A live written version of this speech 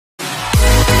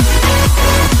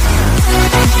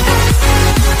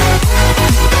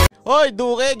Hoy,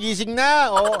 Doque, gising na.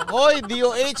 O, hoy,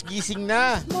 DOH, gising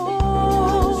na.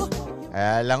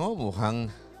 Alam mo,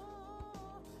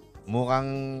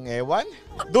 mukhang ewan.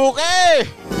 Doque!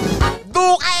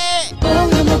 Doque!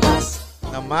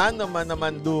 Naman,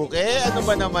 Doque. Ano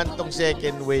ba naman tong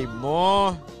second wave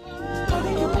mo?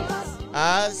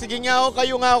 Sige nga ho,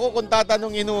 kayo nga ako kung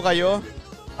tatanungin ho kayo.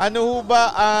 Ano ho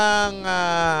ba ang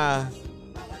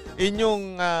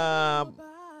inyong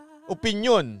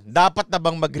opinion? Dapat na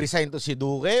bang mag-resign to si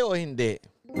Doque o hindi?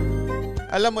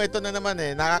 Alam mo, ito na naman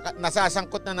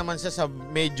nasasangkot na naman siya sa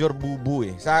major bubu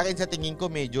eh. Sa akin, sa tingin ko,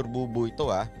 major bubu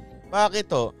ito Bakit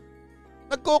to?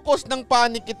 Nagkukos ng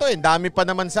panic ito eh. Dami pa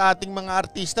naman sa ating mga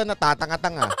artista na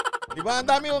tatanga-tanga. Diba? Ang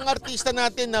dami yung artista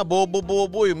natin na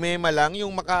bobo-bobo, yung mema lang,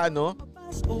 yung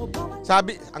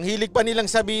Sabi, ang hilig pa nilang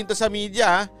sabihin to sa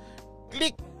media,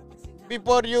 click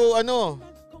before you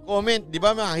comment.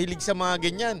 Diba? Mahilig sa mga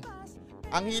ganyan.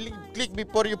 Ang hilig, click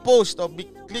before you post o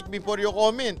click before you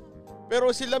comment.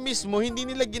 Pero sila mismo, hindi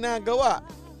nila ginagawa.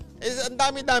 Ang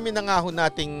dami-dami na nga ho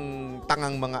nating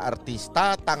tangang mga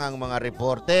artista, tangang mga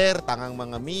reporter, tangang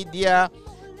mga media,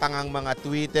 tangang mga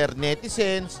Twitter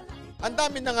netizens. Ang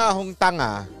dami na nga hong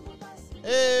tanga.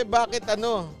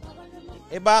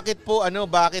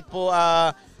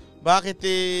 Bakit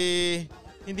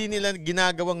hindi nila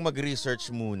ginagawang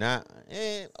mag-research muna?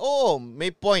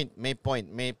 May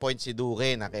point si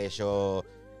Doque na kesyo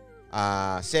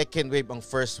second wave ang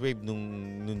first wave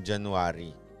nung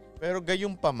January. Pero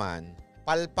gayon pa man,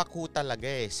 palpak ho talaga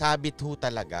sabit ho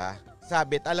talaga.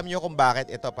 Sabit. Alam niyo kung bakit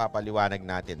ito papaliwanag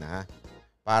natin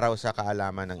para sa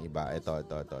kaalaman ng iba. Ito.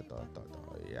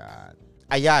 Ayan.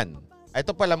 Ayan.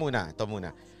 Ito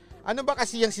muna. Ano ba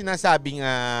kasi yung sinasabing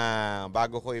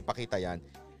bago ko ipakita yan?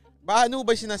 Ano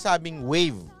ba sinasabing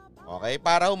wave? Okay?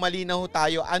 Para malinaw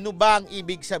tayo, ano ba ang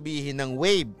ibig sabihin ng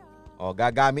wave?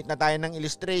 Gagamit na tayo ng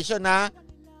illustration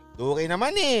Doque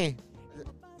naman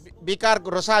Bicar,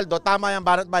 Rosaldo, tama yan,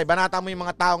 Banat By. Banata mo yung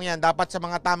mga taong yan. Dapat sa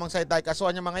mga tamang salita,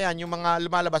 kasuhan yung mga yan, yung mga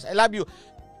lumalabas. I love you.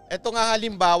 Ito nga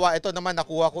halimbawa, ito naman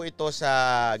nakuha ko ito sa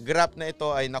graph na ito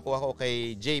ay nakuha ko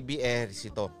kay JB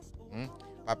ito.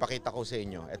 Papakita ko sa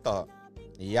inyo. Ito.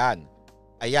 Yan.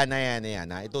 Ayan.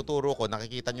 Ituturo ko.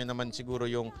 Nakikita nyo naman siguro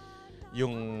yung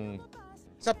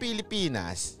sa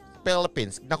Philippines.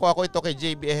 Nakuha ko ito kay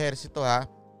JB ito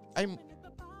Ay,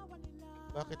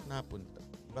 bakit napunta?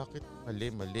 Bakit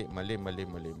mali?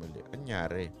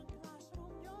 Anyari?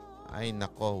 Ay,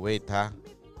 nako. Wait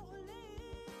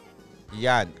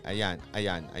Ayan. Ayan.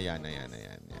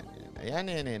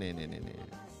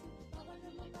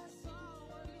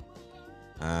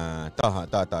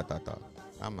 To.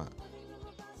 Tama.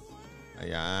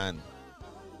 Ayan.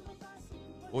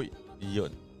 Uy,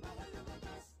 yun.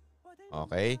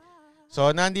 Okay.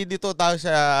 So, nandito tayo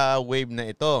sa wave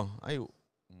na ito. Ay,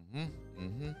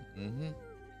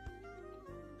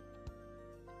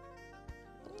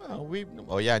 wave.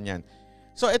 Yan.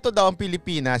 So, ito daw ang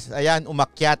Pilipinas. Ayan,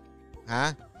 umakyat.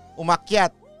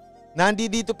 Umakyat.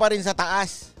 Nandito pa rin sa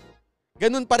taas.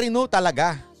 Ganun pa rin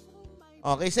talaga.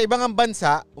 Okay, sa ibang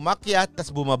bansa, umakyat,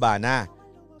 tas bumaba na.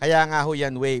 Kaya nga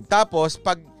yan wave. Tapos,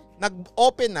 pag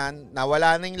nag-openan,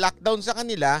 nawala na yung lockdown sa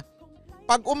kanila,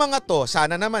 pag umangat to,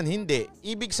 sana naman hindi.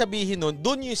 Ibig sabihin nun,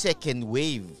 dun yung second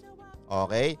wave.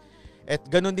 Okay? At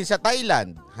ganun din sa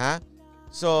Thailand.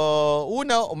 So,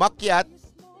 una, umakyat,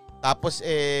 tapos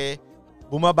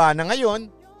bumaba na ngayon,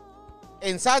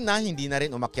 and sana hindi na rin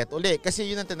umakyat uli. Kasi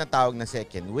yun ang tinatawag na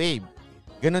second wave.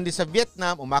 Ganun din sa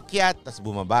Vietnam, umakyat, tapos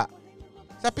bumaba.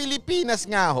 Sa Pilipinas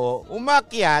nga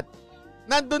umakyat,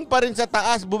 nandun pa rin sa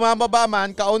taas, bumababa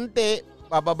man, kaunti,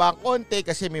 bababa konti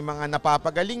kasi may mga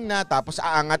napapagaling na, tapos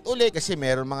aangat uli kasi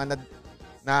meron mga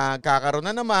nagkakaroon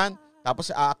na naman, tapos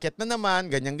aakyat na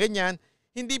naman, ganyan-ganyan.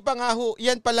 Hindi pa nga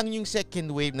yan pa lang yung second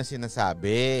wave na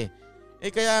sinasabi.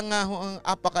 Kaya nga ang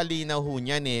apakalinaw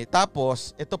niyan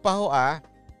Tapos, ito pa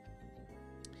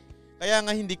kaya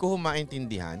nga hindi ko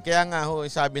maintindihan. Kaya nga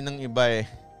sabi ng iba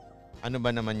ano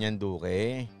ba naman yan,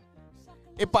 Doque?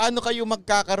 Paano kayo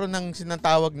magkakaroon ng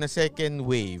sinatawag na second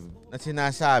wave na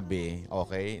sinasabi,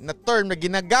 okay, na term na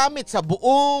ginagamit sa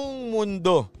buong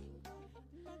mundo?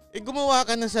 Gumawa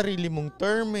ka ng sarili mong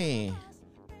term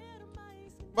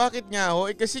Bakit nga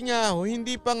kasi nga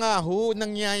hindi pa nga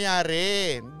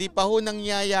nangyayari. Hindi pa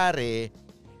nangyayari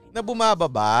na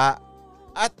bumababa.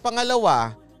 At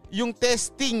pangalawa, yung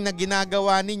testing na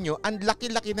ginagawa ninyo, ang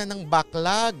laki-laki na ng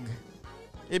backlog.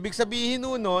 Ibig sabihin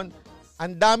nun,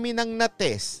 ang dami nang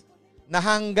na-test na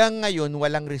hanggang ngayon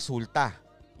walang resulta.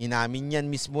 Inamin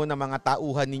yan mismo ng mga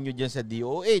tauhan ninyo dyan sa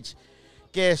DOH.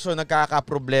 Keso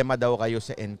nagkakaproblema daw kayo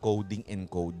sa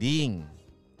encoding.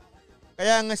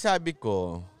 Kaya nga sabi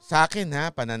ko, sa akin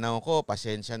pananaw ko,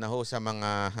 pasensya na ho sa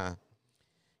mga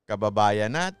kababayan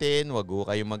natin, wag ho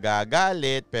kayong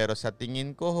magagalit, pero sa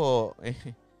tingin ko ho,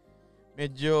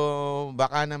 medyo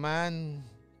baka naman,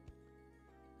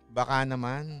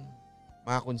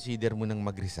 makakonsider mo nang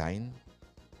mag-resign.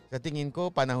 Sa tingin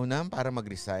ko, panahon na para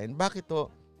mag-resign. Bakit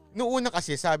to? Noong una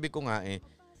kasi, sabi ko nga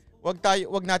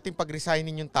wag nating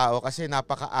pag-resignin yung tao kasi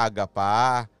napakaaga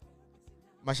pa.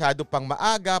 Masyado pang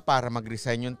maaga para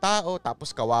mag-resign yung tao, tapos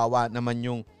kawawa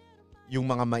naman yung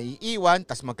mga maiiwan,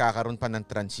 tas magkakaroon pa ng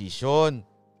transition.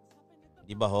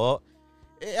 Di ba ho?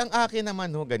 Ang akin naman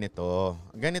ho, ganito.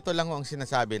 Ganito lang ho ang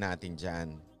sinasabi natin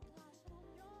dyan.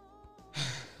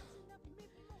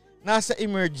 Nasa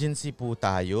emergency po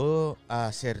tayo,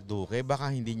 Sir Doque. Baka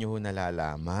hindi nyo ho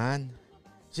nalalaman.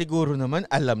 Siguro naman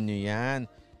alam nyo yan.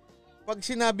 Pag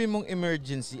sinabi mong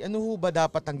emergency, ano ho ba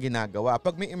dapat ang ginagawa?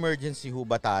 Pag may emergency ho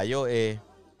ba tayo,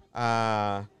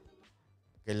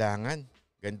 kailangan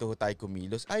ganito ho tayo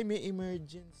kumilos. Ay, may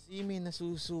emergency, may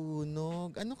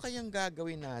nasusunog. Ano kayang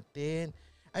gagawin natin?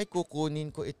 Ay, kukunin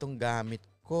ko itong gamit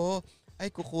ko. Ay,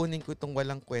 kukunin ko itong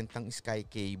walang kwentang sky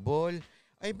cable.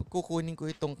 Ay, kukunin ko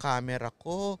itong camera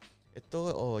ko.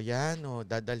 Ito, yan,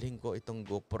 dadalhin ko itong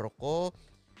GoPro ko.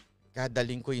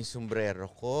 Dadalhin ko yung sombrero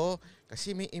ko.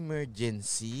 Kasi may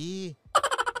emergency.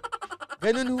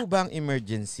 Ganun ho ba ang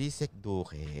emergency, Sek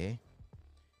Doque?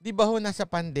 Di ba ho nasa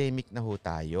pandemic na ho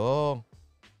tayo?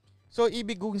 So,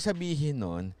 ibig kong sabihin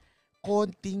nun,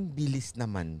 konting bilis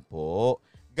naman po.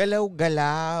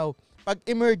 Galaw-galaw. Pag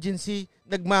emergency,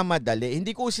 nagmamadali.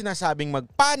 Hindi ko sinasabing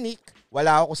magpanik.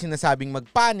 Wala ako sinasabing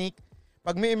magpanik.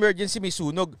 Pag may emergency, may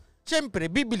sunog, syempre,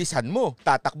 bibilisan mo.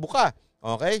 Tatakbo ka.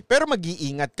 Okay? Pero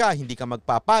mag-iingat ka. Hindi ka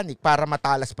magpapanik para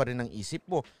matalas pa rin ang isip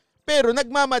mo. Pero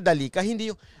nagmamadali ka, hindi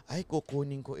yung, ay,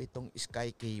 kukunin ko itong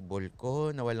sky cable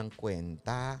ko na walang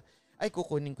kwenta. Ay,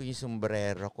 kukunin ko yung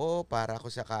sombrero ko para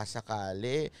ako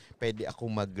sakasakali. Pwede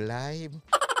akong mag-live.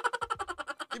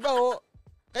 Diba ho?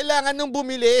 Kailangan nung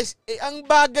bumilis. Ang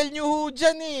bagal nyo ho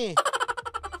dyan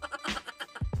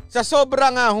Sa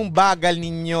sobrang bagal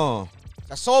ninyo.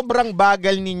 Sa sobrang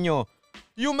bagal ninyo.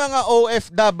 Yung mga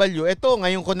OFW,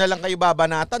 ngayon ko na lang kayo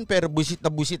babanatan pero busit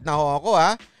na ho ako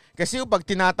Kasi pag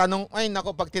tinatanong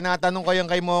ko yung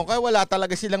kay Mocha, wala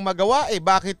talaga silang magawa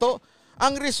Bakit to?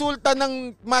 Ang resulta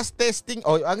ng mass testing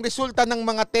ang resulta ng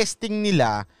mga testing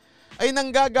nila ay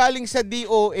nanggagaling sa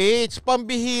DOH.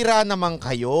 Pambihira naman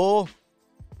kayo.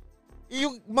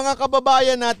 Yung mga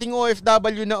kababayan nating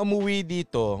OFW na umuwi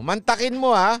dito, mantakin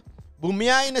mo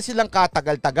bumiyahe na silang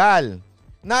katagal-tagal.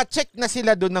 Na-check na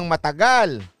sila doon ng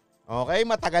matagal. Okay,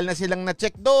 matagal na silang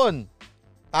na-check doon.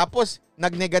 Tapos,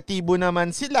 nagnegatibo naman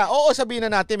sila. Oo, sabihin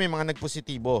na natin may mga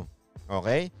nagpositibo.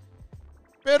 Okay?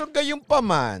 Pero gayon pa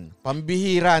man,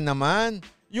 pambihira naman.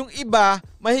 Yung iba,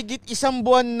 mahigit 1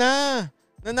 buwan na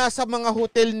nasa mga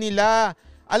hotel nila.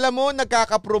 Alam mo,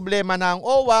 nagkakaproblema na ang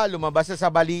OWWA, lumabas na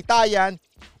sa balita yan,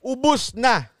 ubos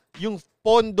na yung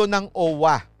pondo ng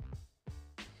OWWA.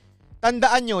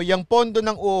 Tandaan nyo, yung pondo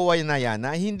ng OWWA na yan,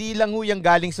 hindi lang ho yan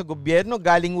galing sa gobyerno,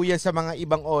 galing ho yan sa mga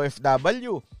ibang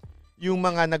OFW. Yung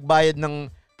mga nagbayad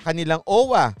ng kanilang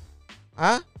OWWA,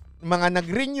 mga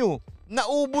nag-renew,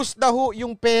 naubos na ho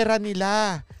yung pera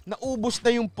nila. Naubos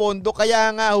na yung pondo,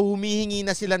 kaya nga humihingi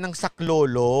na sila ng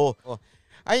saklolo.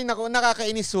 Ay nako,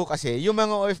 nakakainis ho kasi yung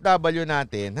mga OFW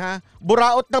natin,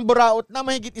 buraot na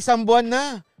mahigit 1 buwan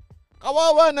na.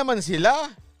 Kawawa naman sila.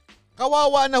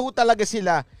 Kawawa na ho talaga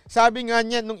sila. Sabi nga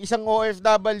niya nung isang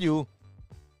OFW,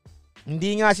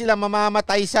 hindi nga sila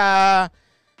mamamatay sa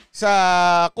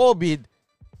COVID,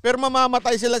 pero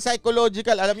mamamatay sila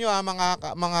psychological. Alam niyo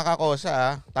mga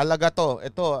kakosa, talaga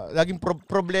ito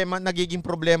nagiging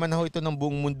problema na ho ito ng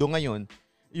buong mundo ngayon,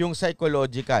 yung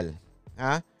psychological.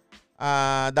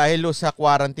 Dahil sa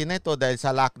quarantine na ito, dahil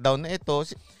sa lockdown na ito,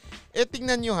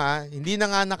 tingnan nyo hindi na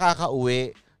nga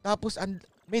nakakauwi, tapos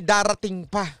may darating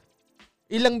pa.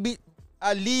 Ilang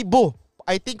libo,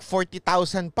 I think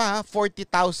 40,000 pa,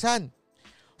 40,000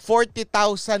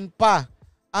 pa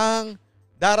ang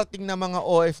darating na mga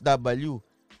OFW.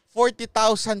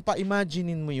 40,000 pa,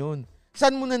 imaginein mo yun.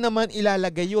 Saan mo na naman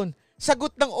ilalagay yun?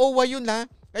 Sagot ng OWWA yun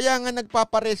Kaya nga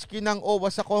nagpaparescue ng OWWA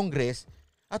sa Congress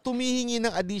at humihingi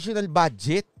ng additional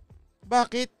budget.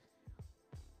 Bakit?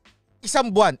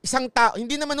 1 buwan, isang tao,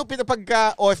 hindi naman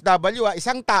pagka OFW 1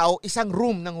 tao, 1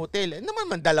 room ng hotel.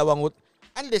 Naman 2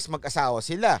 unless mag-asawa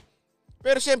sila.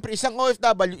 Pero siyempre, 1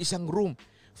 OFW, 1 room.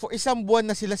 For 1 buwan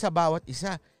na sila sa bawat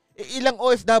isa. Ilang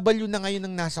OFW na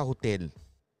ngayon ang nasa hotel?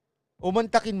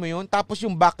 Umantakin mo yun, tapos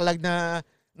yung backlog na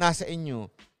nasa inyo.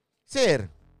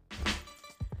 Sir,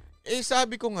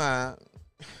 sabi ko nga,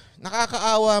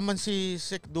 nakakaawa man si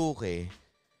Sek Doque.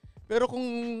 Pero kung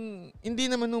hindi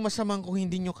naman masamang kung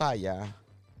hindi nyo kaya,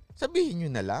 sabihin nyo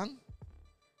na lang.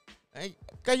 Ay,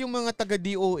 kayong mga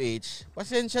taga-DOH,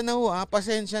 pasensya na ho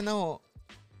pasensya na ho.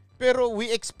 Pero we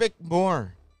expect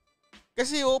more.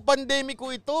 Kasi pandemic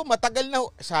ko ito, matagal na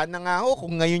ho. Sana nga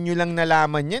kung ngayon nyo lang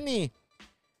nalaman yan eh.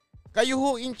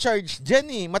 Kayo in charge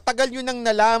dyan eh. Matagal nyo nang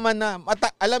nalaman na,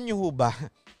 alam nyo ba?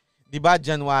 Diba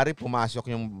January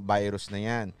pumasok yung virus na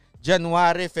yan.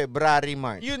 January, February,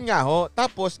 March. Yun nga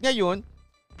Tapos ngayon,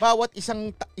 bawat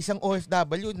isang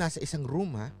OFW nasa isang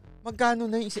room Magkano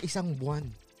na yung isang buwan?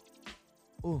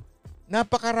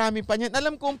 Napakarami pa niyan.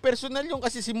 Alam kong personal yung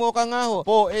kasi si Mocha nga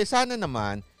sana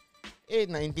naman,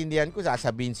 naintindihan ko,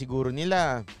 sasabihin siguro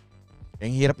nila,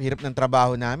 ang hirap-hirap ng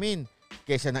trabaho namin.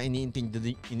 Kesa na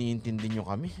iniintindi nyo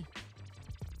kami.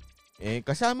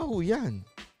 Kasama yan.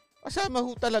 Kasama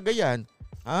talaga yan.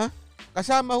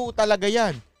 Kasama talaga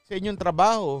yan sa inyong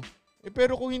trabaho.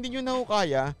 Pero kung hindi nyo na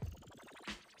kaya,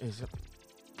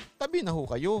 tabi na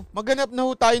kayo. Maghanap na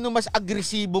tayo ng mas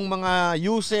agresibong mga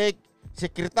USEC,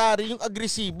 sekretary, yung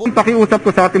agresibo. Pakiusap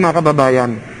ko sa ating mga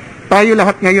kababayan, tayo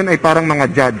lahat ngayon ay parang mga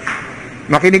judge.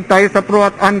 Makinig tayo sa pro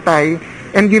at anti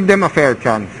and give them a fair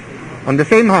chance. On the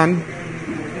same hand,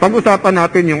 pag-usapan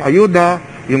natin yung ayuda,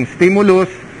 yung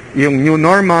stimulus, yung new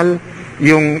normal,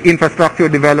 yung infrastructure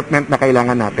development na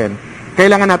kailangan natin.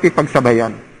 Kailangan natin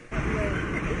pagsabayan.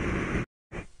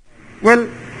 Well,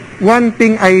 one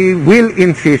thing I will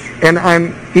insist and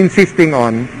I'm insisting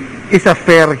on is a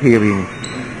fair hearing.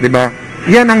 Diba?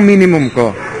 Yan ang minimum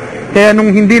ko. Kaya nung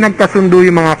hindi nagkasundo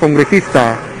yung mga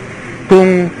kongresista,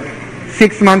 kung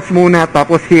 6 months muna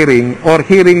tapos hearing or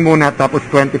hearing muna tapos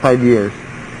 25 years,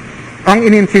 ang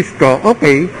in-insist ko,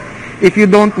 okay, if you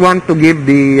don't want to give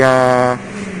the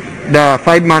 5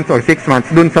 months or 6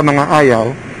 months dun sa mga ayaw,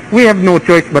 we have no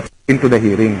choice but into the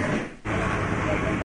hearing.